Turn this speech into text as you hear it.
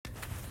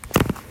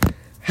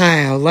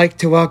Hi, I'd like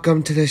to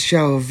welcome to the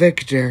show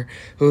Victor,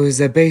 who is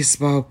a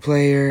baseball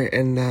player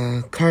in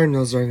the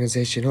Cardinals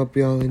organization. Hope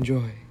you all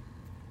enjoy.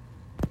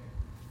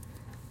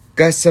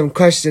 Got some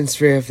questions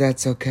for you if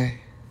that's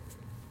okay.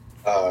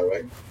 All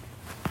right.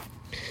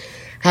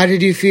 How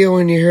did you feel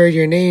when you heard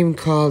your name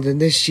called in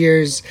this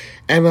year's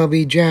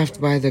MLB draft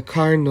by the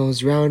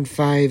Cardinals, round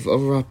 5,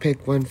 overall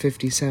pick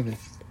 157?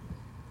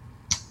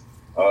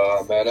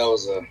 Man, that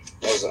was an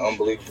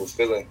unbelievable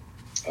feeling.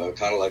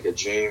 Kind of like a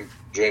dream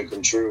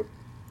come true.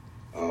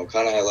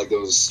 Kind of had like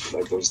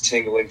those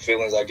tingling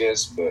feelings, I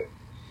guess. But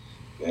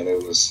man,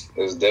 it was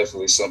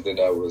definitely something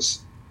that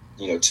was,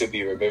 to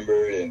be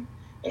remembered, and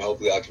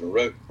hopefully I can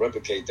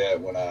replicate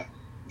that when I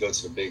go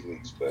to the big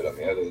leagues. But I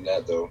mean, other than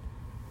that, though,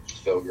 it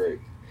felt great.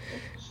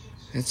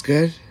 That's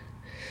good.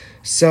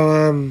 So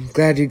I'm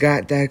glad you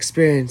got that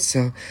experience.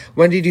 So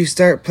when did you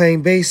start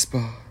playing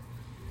baseball?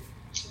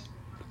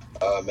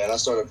 Man, I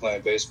started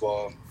playing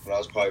baseball when I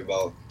was probably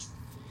about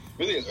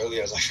really as early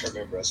as I can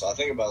remember. So I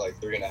think about like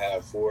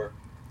 3.5, 4,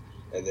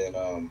 and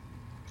then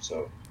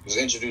so was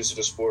introduced to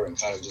the sport and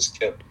kind of just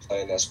kept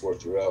playing that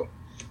sport throughout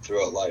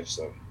life.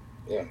 So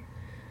yeah.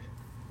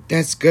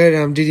 That's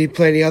good. Did you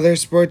play any other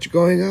sports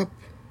growing up?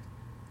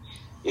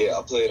 Yeah,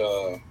 I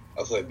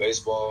played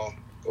baseball,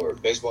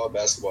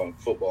 basketball, and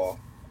football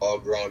all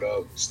grown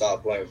up.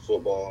 Stopped playing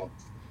football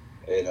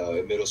in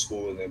middle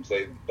school, and then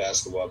played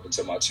basketball up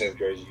until my 10th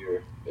grade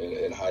year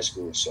in high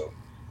school. So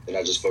then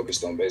I just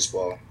focused on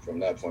baseball from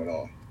that point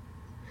on.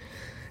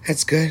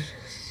 That's good.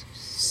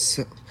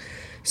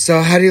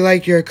 So how do you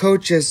like your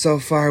coaches so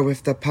far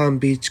with the Palm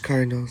Beach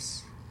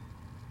Cardinals?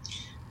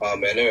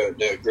 Man,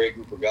 they're a great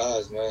group of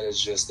guys, man.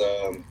 It's just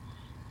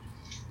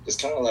it's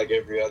kind of like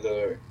every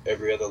other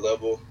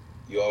level.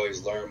 You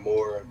always learn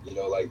more,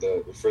 like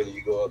the further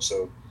you go up.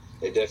 So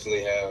they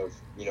definitely have,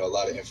 a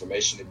lot of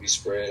information to be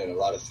spread and a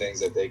lot of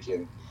things that they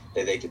can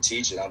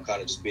teach. And I'm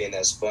kind of just being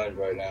that sponge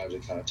right now,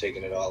 just kind of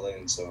taking it all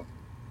in. So,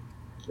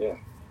 yeah.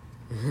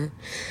 Mm-hmm.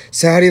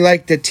 So how do you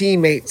like the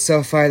teammates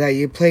so far that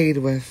you played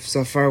with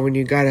so far when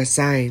you got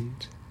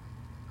assigned?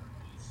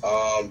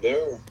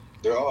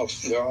 They're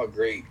all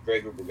great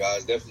group of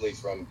guys. Definitely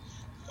from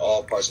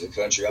all parts of the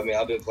country. I mean,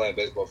 I've been playing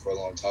baseball for a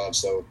long time,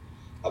 so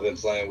I've been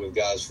playing with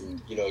guys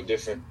from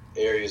different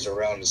areas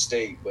around the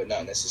state, but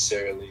not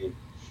necessarily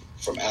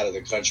from out of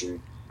the country.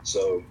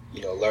 So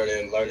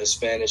learning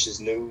Spanish is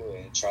new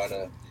and trying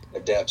to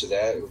adapt to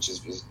that, which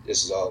is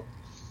this is all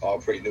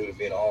pretty new to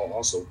me and all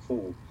also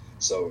cool.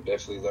 So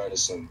definitely learning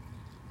some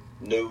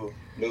new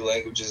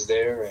languages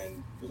there,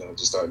 and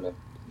just starting to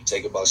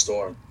take it by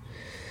storm.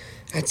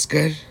 That's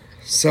good.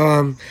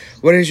 So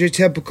what is your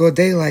typical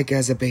day like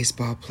as a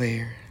baseball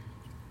player?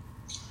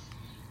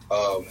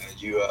 Man,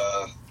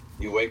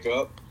 you wake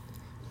up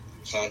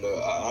kind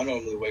of. I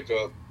normally wake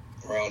up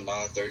around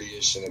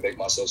 9:30ish and then make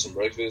myself some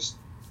breakfast.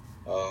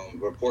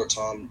 Report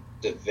time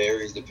that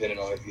varies depending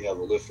on if you have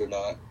a lift or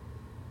not.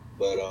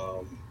 But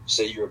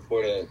say you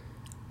report at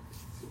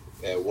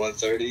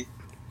 1:30,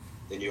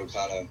 then you'll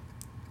kind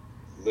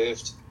of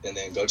lift and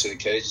then go to the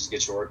cages,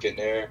 get your work in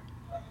there,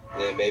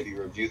 and then maybe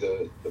review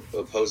the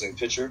opposing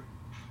pitcher,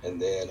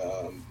 and then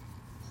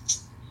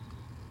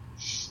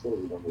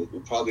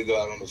we'll probably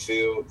go out on the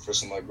field for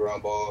some like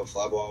ground ball,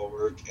 fly ball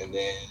work, and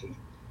then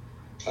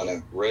kind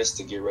of rest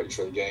to get ready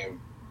for the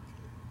game.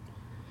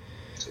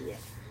 So yeah.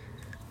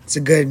 It's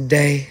a good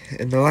day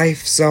in the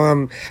life.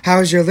 So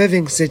how's your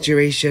living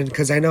situation?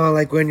 Because I know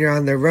like when you're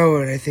on the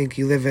road, I think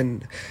you live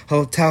in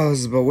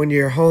hotels, but when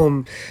you're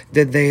home,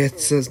 did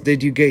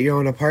you get your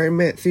own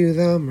apartment through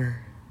them or?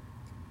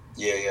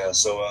 Yeah.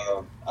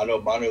 So I know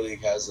minor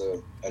league has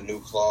a new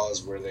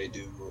clause where they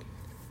do.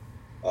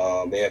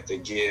 They have to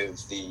give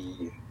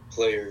the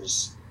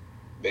players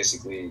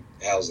basically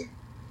housing.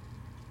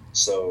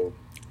 So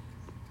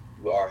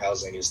our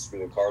housing is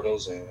through the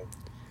Cardinals, and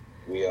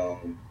we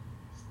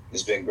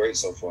it's been great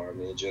so far. I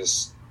mean,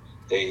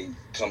 they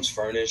comes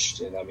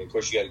furnished, and I mean, of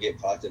course, you got to get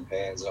pots and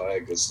pans and all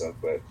that good stuff.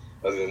 But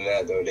other than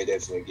that, though, they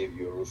definitely give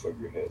you a roof over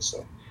your head.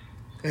 So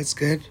that's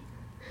good.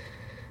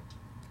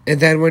 And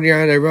then when you're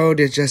on the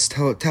road, it's just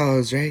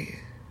hotels, right?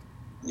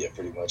 Yeah,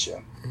 pretty much, yeah.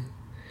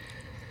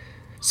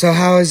 So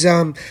how is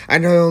I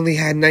know you only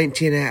had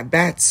 19 at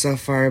bats so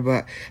far,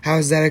 but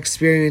how's that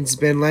experience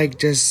been like?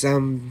 Just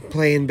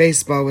playing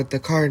baseball with the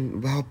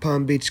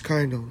Palm Beach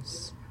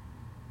Cardinals?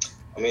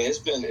 I mean, it's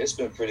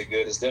been pretty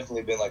good. It's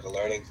definitely been like a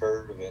learning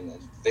curve and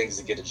things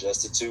to get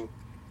adjusted to,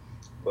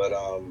 but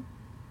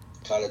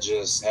kind of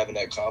just having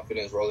that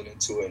confidence rolling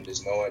into it and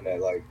just knowing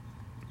that like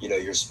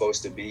you're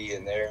supposed to be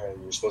in there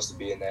and you're supposed to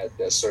be in that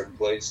certain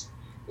place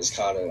is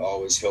kind of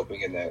always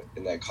helping in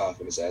that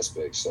confidence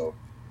aspect. So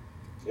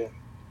yeah.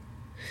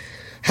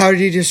 How do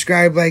you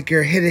describe like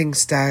your hitting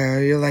style?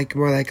 Are you like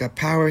more like a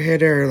power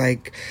hitter or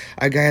like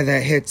a guy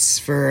that hits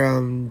for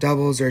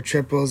doubles or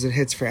triples and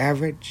hits for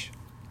average?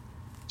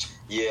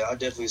 Yeah, I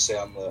definitely say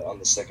I'm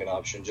the second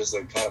option. Just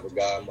like kind of a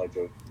guy. I'm like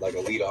a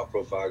leadoff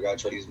profile guy. I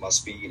try to use my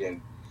speed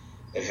and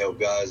help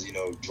guys,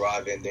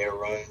 drive in their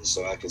runs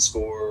so I can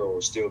score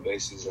or steal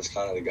bases. That's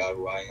kind of the guy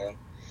who I am.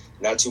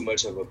 not too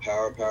much of a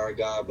power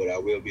guy, but I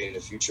will be in the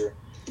future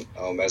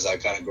as I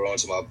kind of grow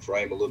into my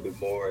frame a little bit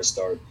more and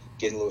start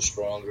getting a little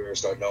stronger,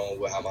 start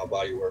knowing how my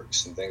body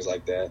works and things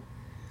like that.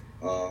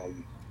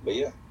 But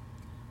yeah.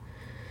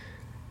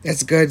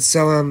 That's good.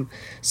 So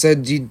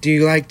do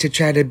you like to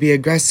try to be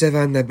aggressive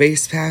on the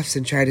base paths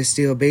and try to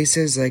steal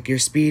bases? Like your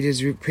speed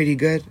is pretty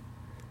good.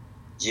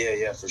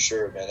 Yeah, for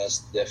sure, man. That's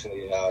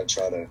definitely how I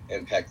try to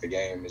impact the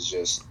game. Is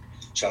just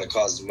trying to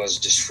cause as much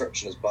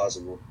disruption as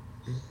possible.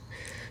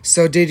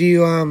 So did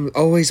you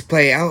always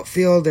play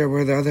outfield, or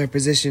were there other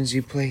positions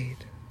you played?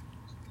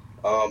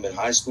 In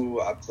high school,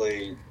 I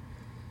played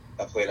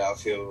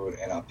outfield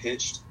and I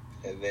pitched,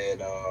 and then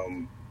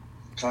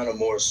kind of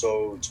more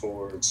so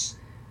towards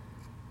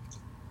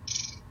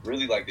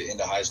really like the end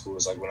of high school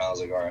is like when I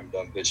was like, all right, I'm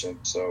done pitching.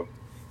 So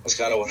that's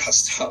kind of when I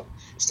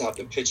stopped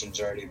the pitching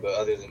journey. But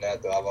other than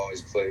that, though, I've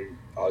always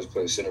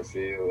played center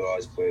field,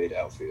 always played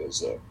outfield.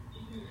 So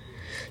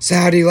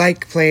how do you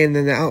like playing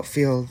in the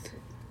outfield?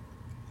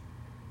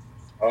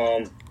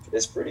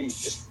 It's pretty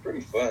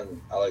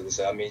fun. I like to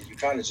say. I mean, you're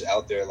kind of just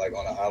out there like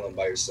on an island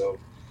by yourself,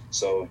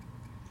 so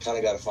kind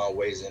of got to find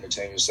ways to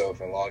entertain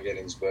yourself in long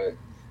innings. But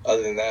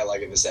other than that,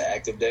 like if it's an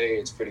active day,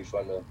 it's pretty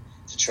fun to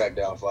track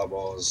down fly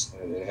balls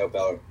and help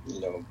out,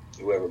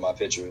 whoever my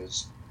pitcher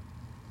is.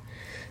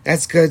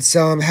 That's good.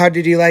 So how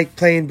did you like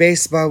playing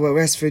baseball with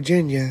West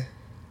Virginia?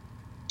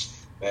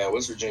 Man,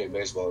 West Virginia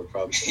baseball is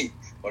probably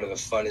one of the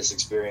funnest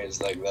experiences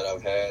that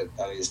I've had.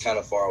 I mean, it's kind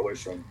of far away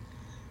from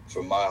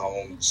my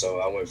home, so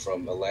I went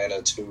from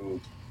Atlanta to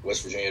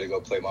West Virginia to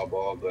go play my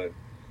ball, but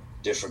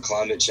different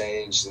climate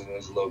change, and it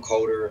was a little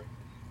colder,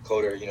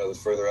 the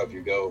further up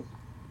you go.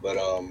 But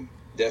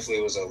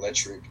definitely was an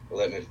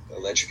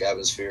electric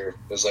atmosphere.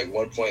 There's like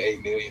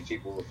 1.8 million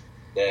people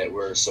that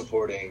were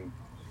supporting,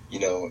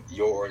 your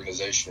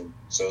organization.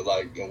 So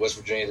like in West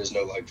Virginia, there's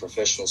no like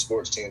professional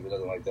sports teams or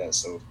nothing like that.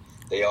 So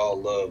they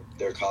all love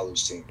their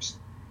college teams.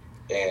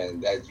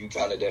 And that you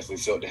kind of definitely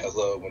felt that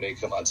love when they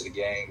come out to the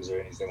games or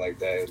anything like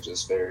that. It was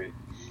just very,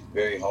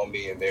 very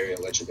homey and very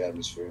electric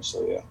atmosphere.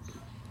 So yeah,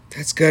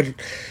 that's good.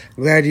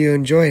 I'm glad you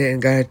enjoyed it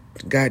and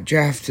got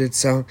drafted.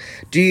 So,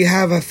 do you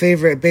have a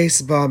favorite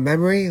baseball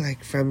memory,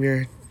 like from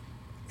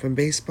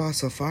baseball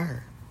so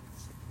far?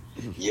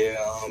 Yeah,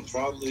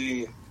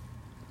 probably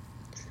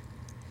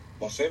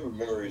my favorite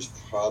memory is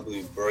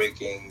probably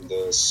breaking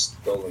the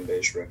stolen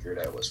base record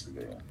at West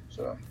Virginia.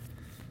 So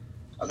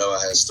I know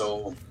I had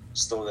stole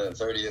that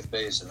 30th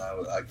base, and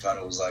I kind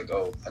of was like,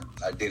 oh,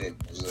 I did it.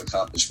 It was an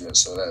accomplishment.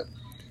 So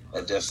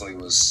that definitely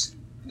was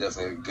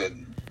a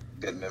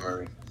good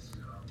memory.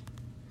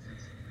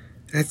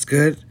 That's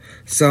good.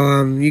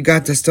 So you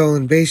got the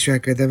stolen base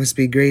record. That must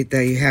be great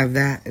that you have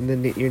that and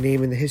then your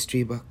name in the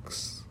history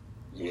books.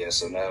 Yeah.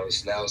 So now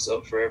it's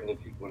up for every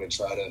people to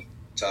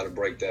try to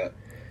break that.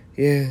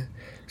 Yeah.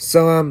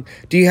 So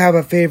do you have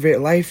a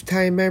favorite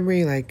lifetime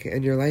memory like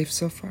in your life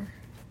so far?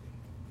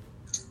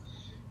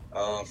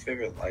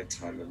 Favorite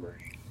lifetime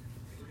memory.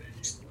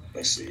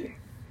 Let's see.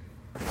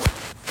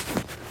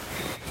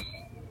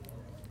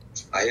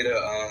 I hit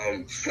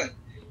a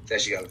it's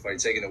actually kind of funny,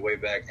 taking it way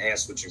back and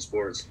switching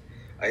sports.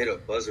 I hit a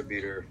buzzer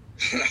beater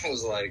when I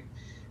was like,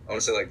 I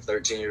want to say like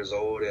 13 years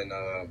old in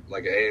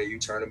like an AAU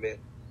tournament,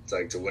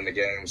 to win the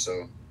game.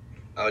 So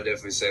I would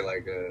definitely say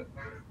like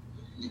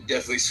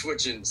definitely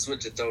switching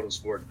total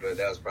sport, but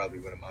that was probably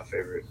one of my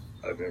favorite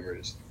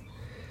memories.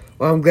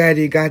 Well, I'm glad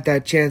you got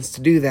that chance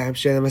to do that. I'm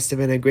sure that must have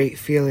been a great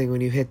feeling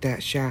when you hit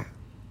that shot.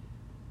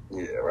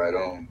 Yeah, right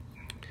on.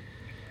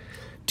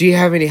 Do you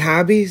have any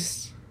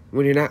hobbies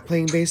when you're not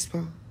playing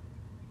baseball?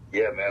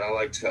 Yeah, man, I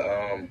like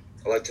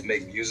to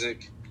make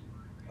music.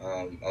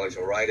 I like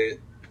to write it,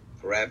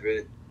 rap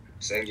it,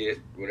 sing it,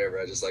 whatever.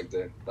 I just like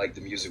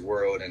the music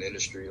world and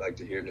industry, like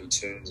to hear new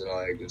tunes and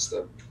all that good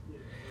stuff.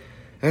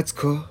 That's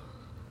cool.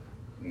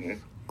 Mm-hmm.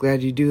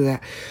 Glad you do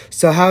that.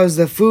 So how's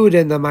the food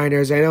in the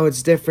minors? I know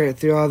it's different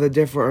through all the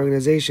different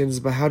organizations,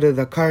 but how do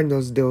the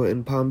Cardinals do it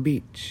in Palm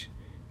Beach?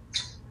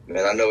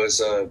 Man, I know it's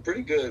a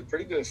pretty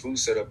good food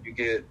setup. You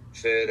get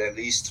fed at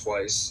least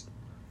twice.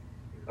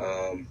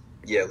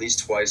 At least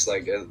twice.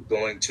 Like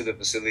going to the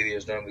facility,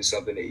 there's normally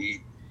something to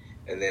eat,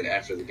 and then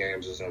after the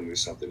games, there's normally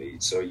something to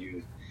eat. So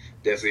you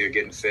definitely are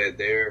getting fed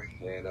there,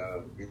 and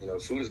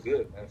food is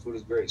good, man. Food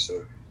is great.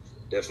 So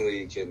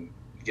definitely can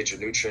get your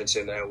nutrients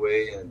in that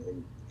way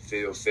and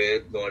feel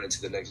fed going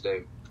into the next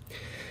day.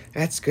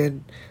 That's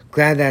good.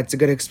 Glad that's a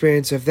good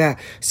experience with that.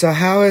 So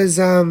how is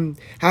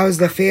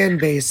the fan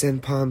base in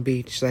Palm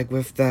Beach, like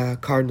with the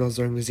Cardinals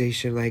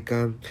organization? Like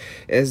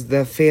is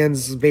the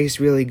fans base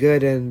really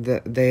good and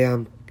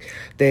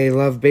they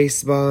love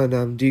baseball,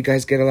 and do you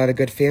guys get a lot of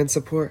good fan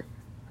support?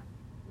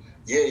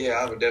 Yeah,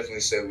 I would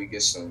definitely say we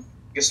get some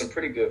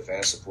pretty good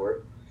fan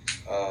support.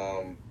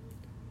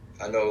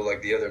 I know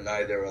like the other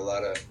night there were a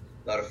lot of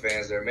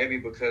fans there, maybe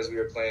because we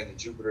were playing the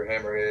Jupiter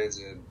Hammerheads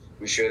and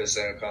we share the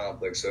same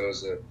complex, so it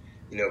was a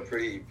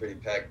pretty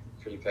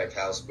packed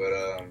house. But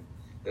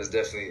there's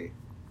definitely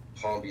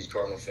Palm Beach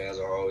Cardinal fans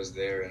are always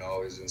there and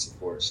always in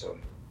support. So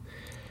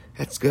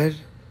that's good.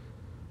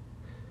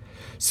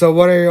 So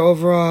what are your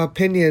overall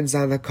opinions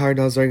on the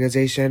Cardinals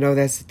organization? I know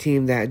that's the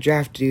team that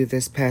drafted you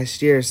this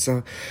past year,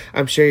 so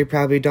I'm sure you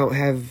probably don't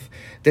have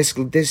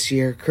this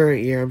year,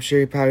 current year, I'm sure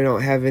you probably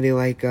don't have any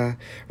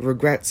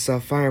regrets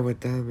so far with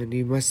them, and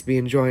you must be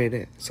enjoying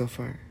it so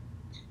far.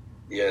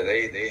 Yeah,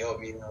 they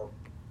helped me out.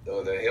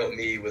 They helped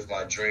me with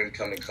my dream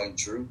come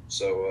true.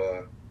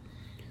 So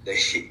they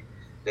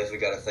definitely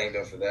got to thank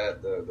them for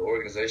that. The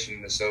organization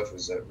in itself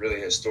is a really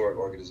historic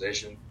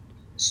organization.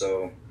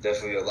 So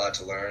definitely a lot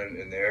to learn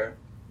in there.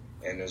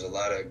 And there's a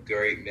lot of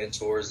great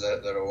mentors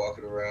that are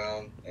walking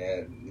around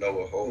and know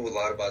a whole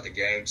lot about the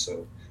game.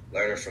 So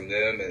learning from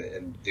them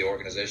and the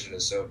organization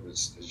itself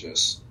is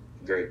just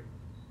great.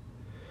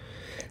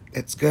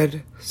 It's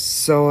good.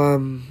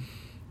 So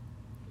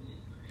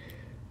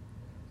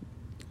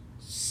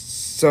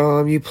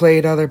you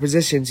played other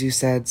positions, you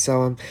said.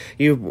 So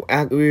you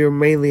were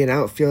mainly an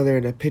outfielder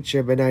and a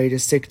pitcher, but now you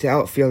just stick to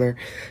outfielder.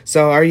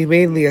 So are you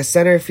mainly a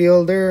center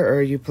fielder,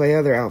 or you play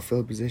other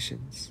outfield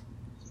positions?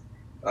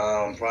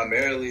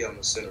 Primarily, I'm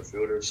a center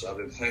fielder, so I've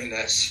been playing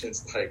that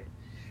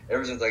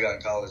ever since I got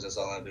in college. That's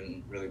all I've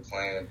been really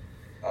playing.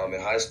 In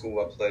high school,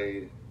 I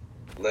played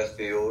left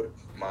field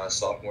my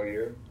sophomore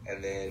year,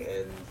 and then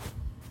in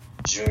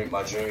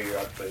my junior year,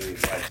 I played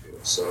right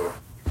field, so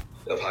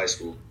of high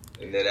school.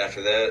 And then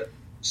after that,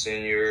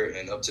 senior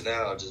and up to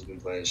now, I've just been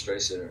playing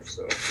straight center.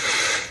 So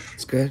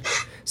it's good.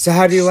 So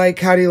how do you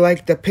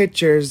like the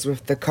pitchers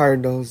with the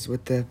Cardinals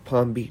with the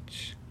Palm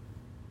Beach?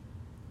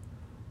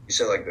 You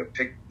said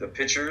the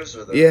pitchers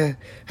or the yeah.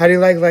 How do you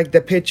like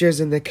the pitchers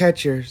and the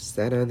catchers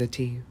that are on the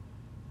team?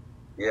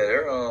 Yeah,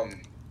 they're all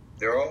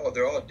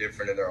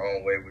different in their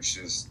own way, which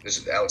is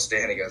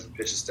outstanding as a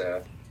pitching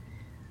staff.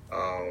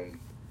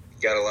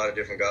 Got a lot of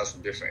different guys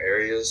from different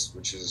areas,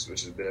 which is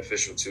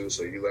beneficial too.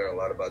 So you learn a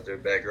lot about their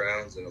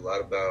backgrounds and a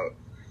lot about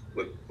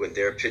what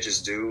their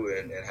pitches do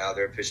and how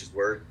their pitches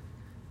work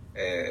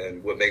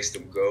and what makes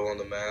them go on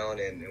the mound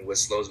and what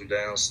slows them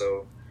down.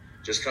 So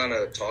just kind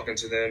of talking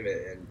to them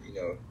and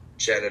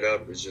chatting it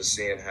up is just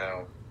seeing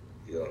how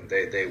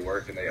they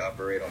work and they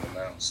operate on the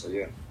mound. So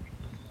yeah.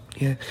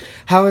 Yeah.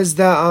 How's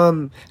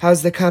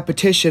the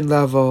competition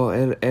level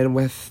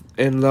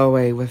in low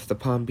A with the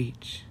Palm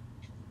Beach?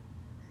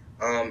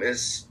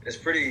 It's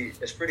pretty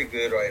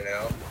good right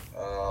now.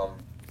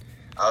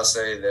 I'll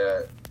say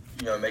that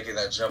making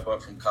that jump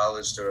up from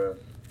college to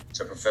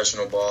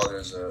professional ball,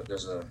 there's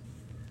a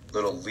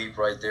little leap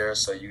right there.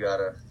 So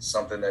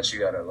something that you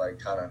gotta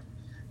kind of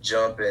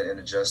jump in and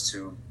adjust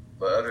to.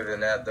 But other than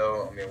that,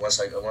 though, I mean,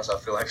 once I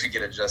feel like I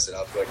get adjusted,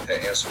 I feel like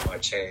that answer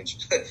might change.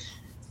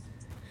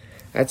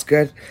 That's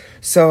good.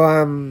 So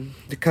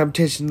the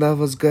competition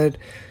level's good.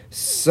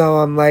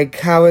 So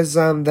how has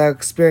the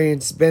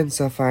experience been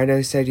so far? I know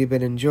you said you've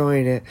been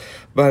enjoying it,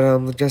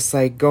 but just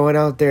going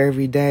out there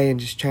every day and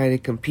just trying to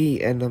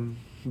compete and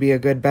be a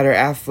better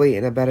athlete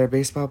and a better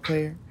baseball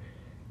player.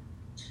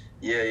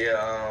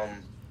 Yeah.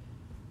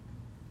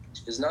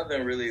 There's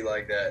nothing really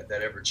like that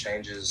ever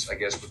changes, I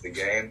guess, with the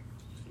game.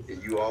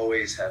 You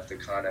always have to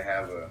kind of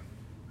have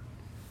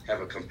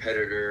a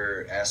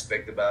competitor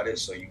aspect about it.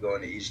 So you go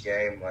into each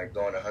game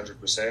going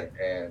 100%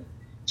 and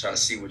trying to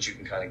see what you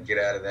can kind of get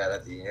out of that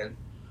at the end.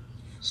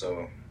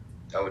 So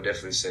I would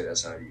definitely say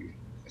that's how you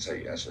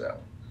answer that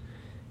one.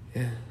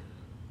 Yeah.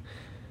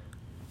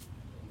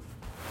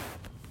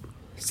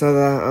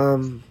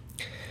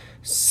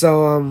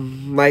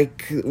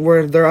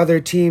 Were there other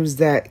teams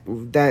that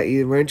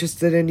were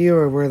interested in you,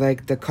 or were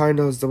the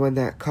Cardinals the one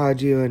that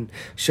called you and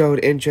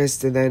showed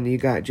interest, and then you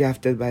got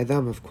drafted by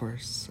them, of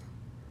course?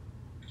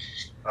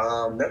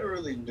 Never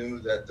really knew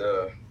that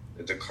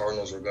the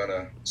Cardinals were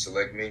gonna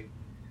select me,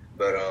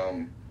 but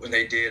when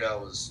they did, I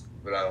was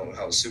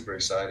super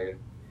excited.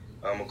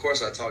 Of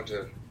course, I talked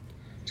to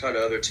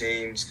other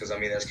teams because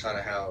that's kind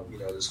of how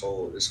this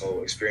whole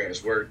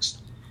experience works.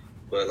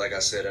 But like I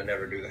said, I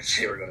never knew that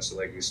they were going to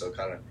select me, so it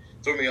kind of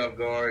threw me off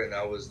guard, and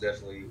I was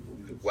definitely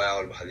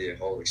wowed by the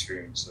whole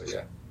experience. So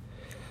yeah.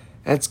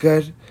 That's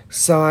good.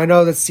 So I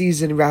know the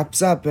season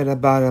wraps up in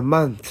about a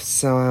month.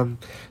 So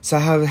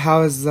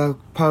how is the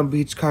Palm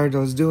Beach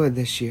Cardinals doing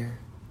this year?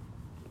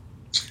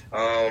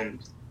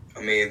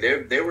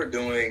 They were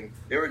doing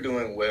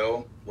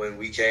well when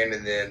we came,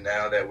 and then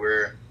now that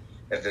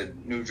the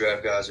new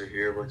draft guys are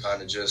here, we're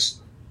kind of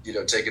just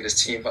taking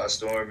this team by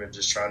storm and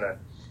just trying to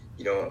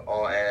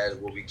all add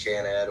what we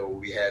can add or what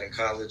we had in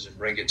college and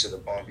bring it to the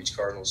Palm Beach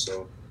Cardinals.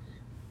 So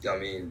I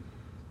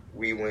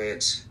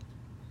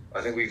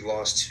think we've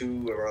lost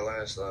 2 of our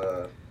last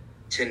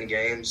 10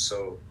 games,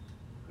 so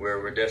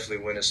we're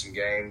definitely winning some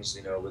games,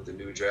 with the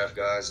new draft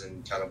guys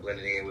and kind of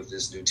blending in with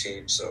this new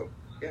team. So,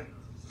 yeah.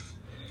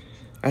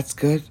 That's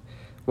good.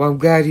 Well, I'm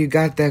glad you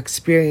got the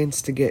experience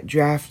to get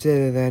drafted,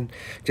 and then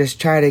just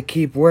try to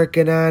keep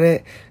working on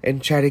it and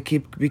try to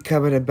keep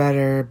becoming a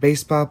better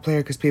baseball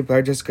player, because people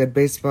are just good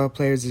baseball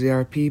players as they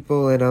are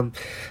people. And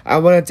I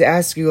wanted to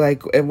ask you,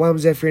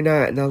 if you're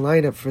not in the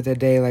lineup for the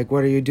day,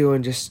 what are you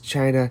doing? Just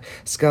trying to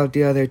scout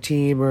the other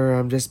team,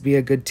 or just be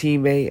a good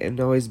teammate and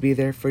always be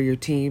there for your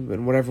team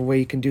in whatever way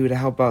you can do to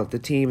help out the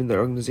team and the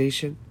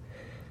organization?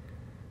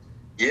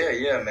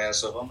 Yeah, man.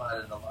 So if I'm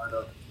not in the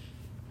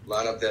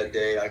lineup that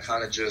day, I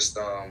kind of just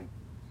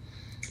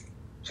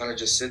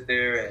sit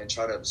there and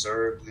try to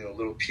observe,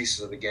 little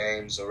pieces of the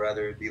game. So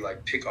rather it be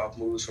like pick off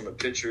moves from a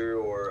pitcher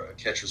or a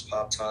catcher's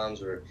pop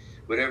times or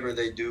whatever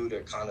they do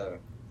to kind of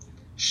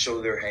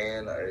show their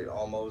hand.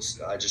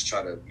 I just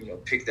try to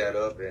pick that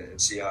up and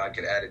see how I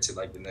can add it to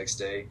like the next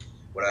day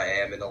when I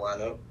am in the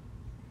lineup.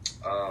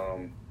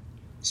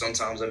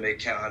 Sometimes I may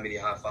count how many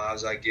high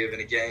fives I give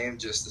in a game,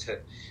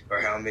 or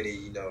how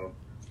many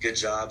good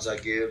jobs I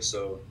give.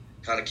 So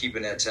kind of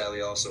keeping that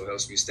tally also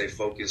helps me stay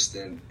focused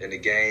in the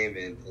game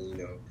and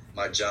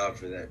my job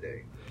for that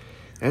day.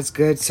 That's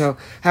good. So,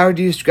 how would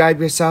you describe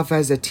yourself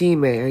as a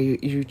teammate? Are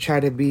you try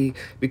to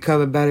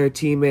become a better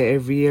teammate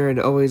every year and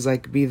always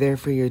like be there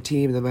for your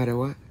team no matter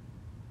what?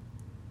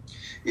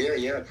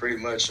 Yeah, pretty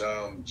much.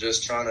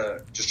 Just trying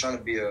to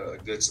be a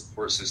good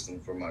support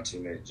system for my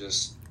teammate.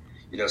 Just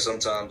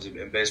sometimes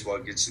in baseball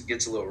it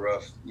gets a little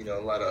rough. A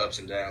lot of ups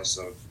and downs.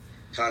 So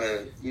kind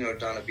of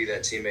trying to be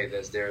that teammate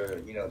that's there.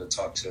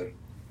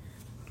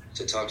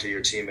 To talk to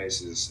your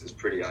teammates is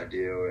pretty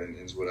ideal and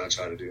is what I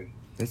try to do.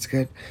 That's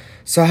good.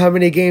 So how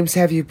many games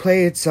have you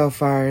played so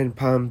far in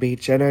Palm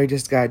Beach? I know you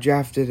just got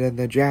drafted in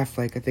the draft,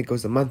 I think it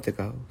was a month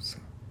ago. So.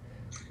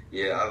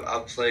 Yeah, I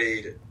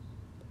played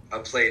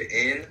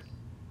in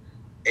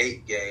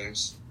 8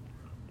 games,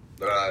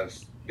 but I've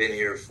been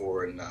here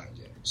for 9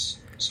 games.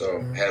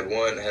 So had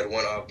one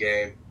off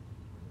game,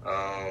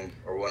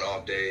 or one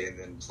off day, and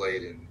then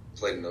played in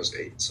those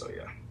 8. So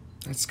yeah.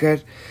 That's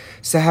good.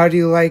 So how do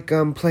you like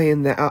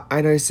playing the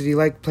I know you said you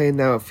like playing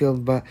the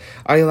outfield, but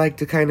are you like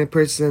the kind of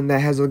person that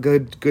has a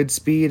good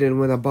speed, and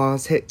when a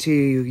ball's hit to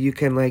you, you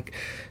can like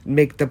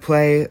make the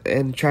play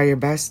and try your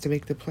best to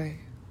make the play?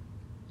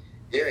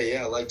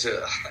 Yeah, I like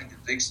to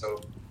think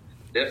so.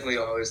 Definitely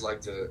always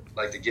like to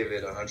give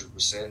it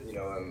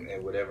 100%,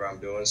 and whatever I'm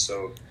doing.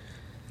 So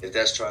if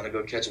that's trying to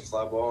go catch a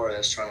fly ball or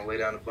that's trying to lay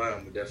down a bunt,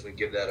 I'm gonna definitely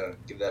give that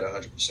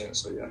 100%.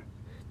 So yeah.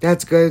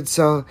 That's good.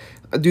 So,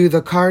 do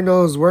the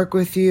Cardinals work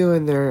with you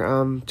and they're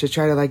to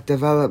try to like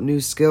develop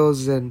new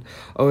skills and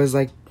always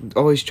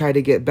try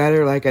to get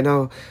better? Like I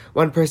know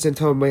one person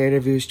told me in my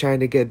interviews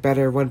trying to get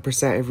better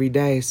 1% every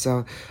day.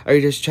 So, are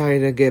you just trying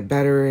to get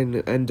better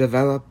and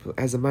develop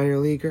as a minor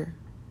leaguer?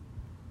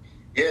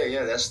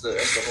 Yeah, that's the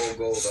whole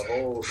goal. The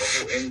whole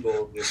end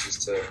goal of this is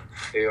to,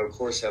 of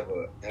course, have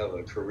a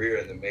career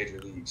in the major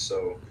leagues.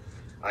 So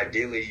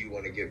ideally you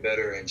want to get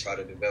better and try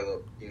to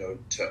develop,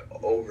 to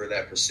over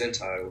that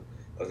percentile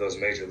of those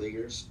major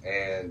leaguers,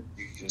 and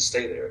you can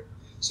stay there.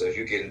 So if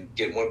you can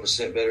get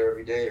 1% better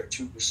every day, or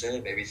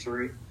 2%, maybe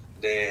 3%,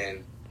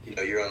 then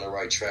you're on the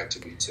right track to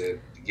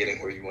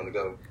getting where you want to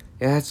go.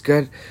 Yeah, that's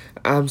good.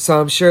 So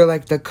I'm sure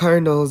like the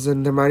Cardinals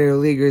and the minor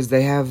leaguers,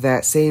 they have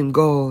that same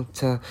goal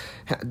to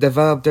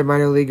develop their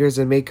minor leaguers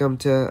and make them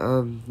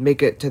to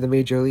make it to the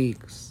major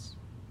leagues.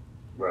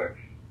 Right.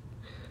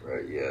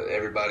 Yeah,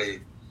 everybody.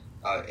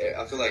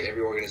 I feel like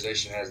every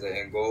organization has that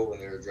end goal when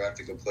they're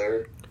drafting a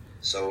player.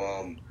 So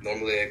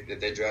normally,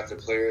 if they draft a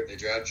player, if they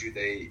draft you,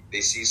 they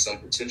see some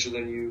potential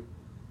in you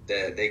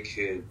that they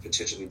could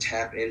potentially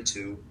tap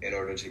into in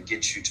order to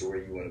get you to where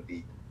you want to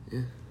be.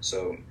 Yeah.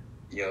 So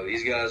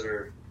these guys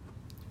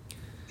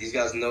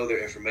know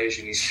their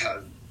information. These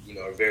guys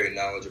are very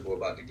knowledgeable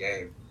about the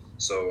game,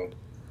 so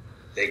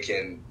they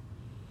can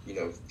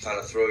kind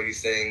of throw you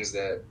things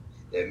that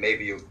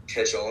maybe you'll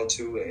catch on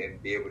to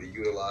and be able to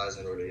utilize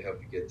in order to help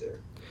you get there.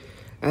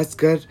 That's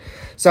good.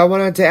 So I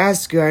wanted to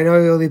ask you, I know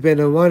you've only been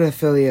in one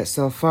affiliate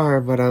so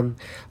far, but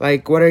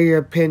what are your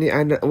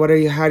opinion?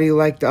 How do you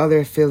like the other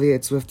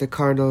affiliates with the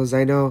Cardinals?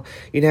 I know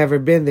you've never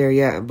been there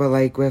yet, but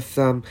like with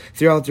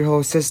throughout your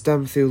whole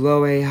system through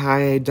low A,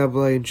 high A,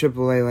 double A, and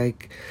triple A,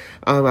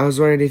 I was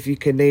wondering if you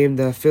could name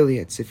the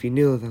affiliates if you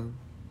knew them.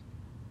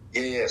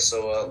 Yeah.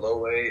 So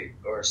low A,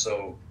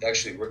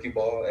 actually rookie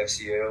ball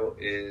FCL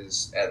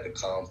is at the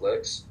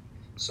complex.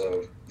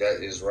 So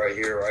that is right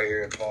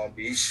here in Palm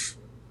Beach.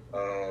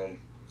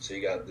 So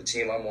you got the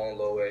team I'm on,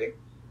 low A,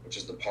 which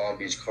is the Palm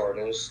Beach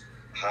Cardinals.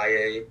 High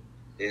A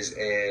is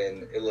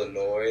in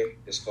Illinois.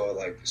 It's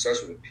called it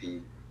starts with a P.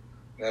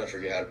 I don't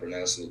forget how to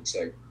pronounce it. It's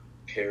like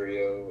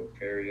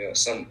Peria,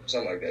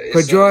 something like that.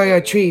 Peoria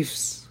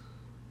Chiefs,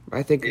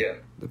 I think. Yeah.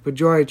 The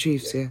Peoria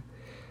Chiefs. Yeah.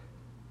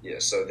 Yeah.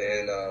 So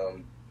then,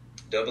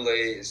 Double A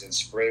is in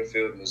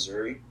Springfield,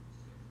 Missouri.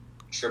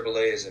 Triple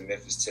A is in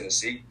Memphis,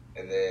 Tennessee,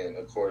 and then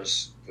of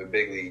course the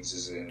big leagues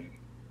is in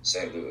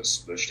St. Louis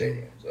Busch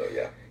Stadium. So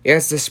yeah.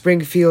 Yes, the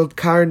Springfield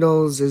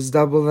Cardinals is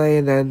double A,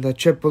 and then the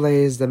triple A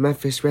is the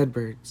Memphis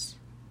Redbirds.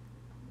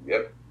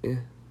 Yep. Yeah.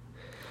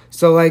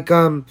 So I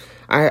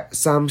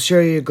I'm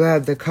sure you're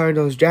glad the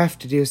Cardinals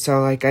drafted you. So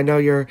like I know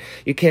you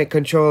can't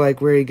control like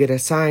where you get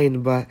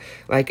assigned, but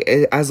like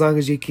as long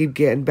as you keep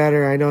getting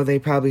better, I know they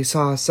probably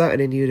saw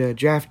something in you to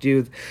draft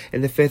you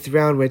in the 5th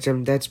round, which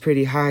that's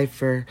pretty high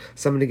for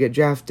someone to get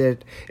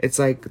drafted. It's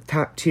like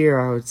top tier,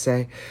 I would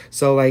say.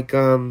 So like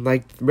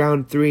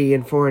round 3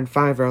 and 4 and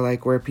 5 are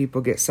like where people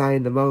get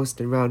signed the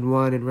most in round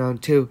 1 and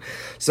round 2.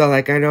 So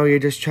like I know you're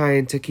just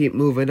trying to keep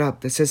moving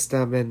up the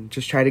system and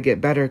just try to get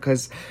better,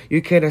 because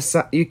you can't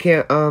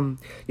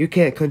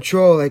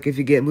control like if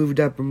you get moved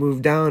up or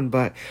moved down,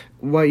 but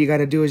what you got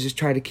to do is just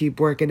try to keep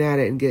working at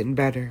it and getting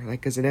better,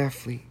 like as an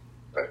athlete.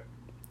 Right.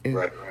 Yeah.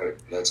 Right.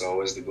 That's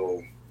always the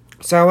goal.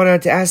 So I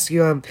wanted to ask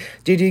you,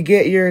 did you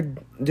get your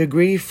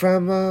degree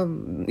from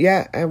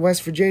at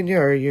West Virginia,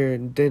 or you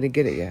didn't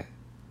get it yet?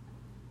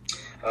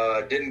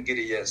 Didn't get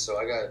it yet. So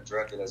I got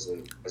drafted as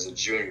a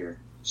junior.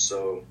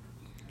 So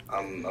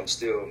I'm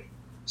still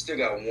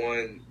got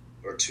 1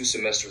 or 2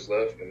 semesters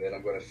left, and then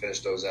I'm going to finish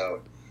those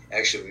out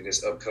actually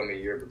this upcoming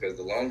year, because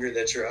the longer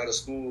that you're out of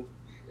school,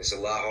 it's a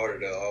lot harder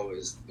to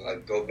always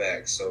like go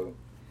back. So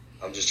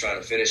I'm just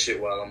trying to finish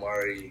it while I'm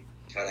already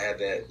kind of have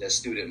that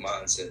student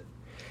mindset.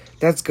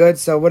 That's good.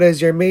 So what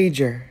is your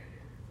major?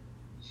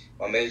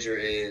 My major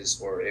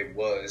is, or it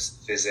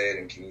was, phys ed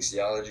and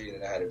kinesiology,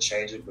 and I had to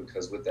change it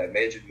because with that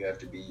major you have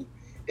to be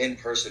in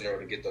person in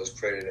order to get those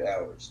credited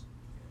hours.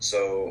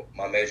 So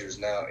my major is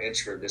now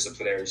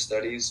interdisciplinary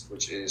studies,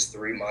 which is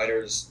 3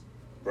 minors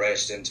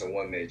branched into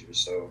 1 major.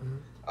 So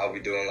I'll be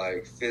doing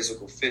like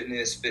physical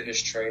fitness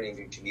training,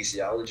 and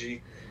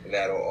kinesiology, and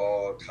that'll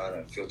all kind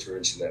of filter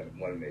into that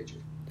 1 major.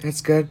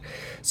 That's good.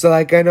 So,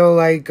 like, I know,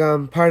 like,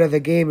 part of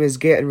the game is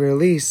getting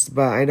released,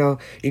 but I know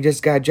you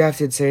just got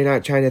drafted, so you're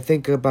not trying to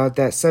think about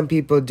that. Some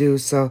people do.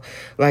 So,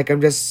 like,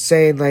 I'm just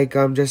saying, like,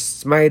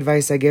 just my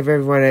advice I give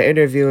everyone I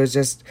interview is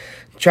just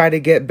try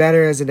to get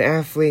better as an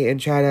athlete and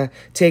try to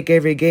take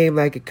every game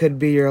like it could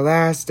be your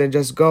last, and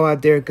just go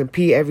out there and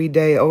compete every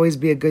day. Always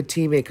be a good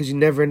teammate, because you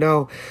never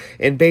know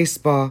in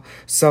baseball.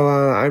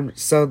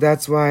 So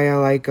that's why I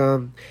like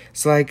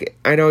so like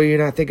I know you're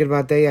not thinking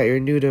about that yet. You're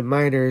new to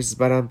minors,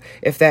 but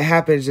if that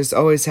happens, just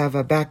always have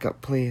a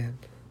backup plan.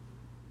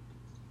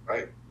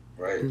 Right.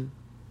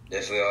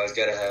 Definitely always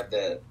gotta have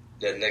that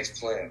next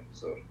plan.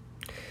 So.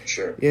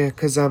 Sure. Yeah,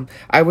 because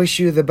I wish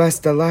you the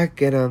best of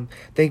luck, and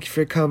thank you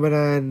for coming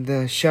on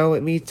the show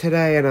with me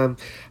today, and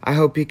I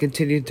hope you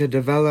continue to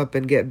develop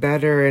and get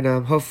better,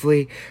 and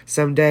hopefully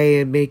someday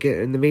and make it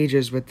in the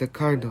majors with the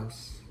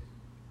Cardinals.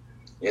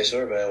 Yes,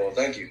 sir, man. Well,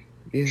 thank you.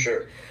 Yeah.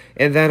 Sure.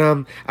 And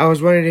then I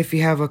was wondering if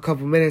you have a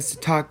couple minutes to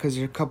talk, because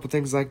there are a couple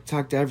things I'd like to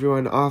talk to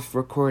everyone off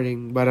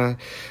recording. But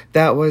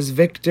that was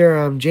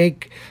Victor.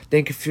 Jake.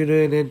 Thank you for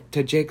tuning in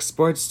to Jake's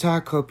Sports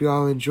Talk. Hope you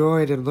all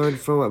enjoyed and learned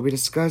from what we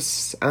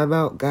discussed. I'm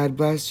out. God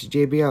bless.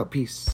 JB out. Peace.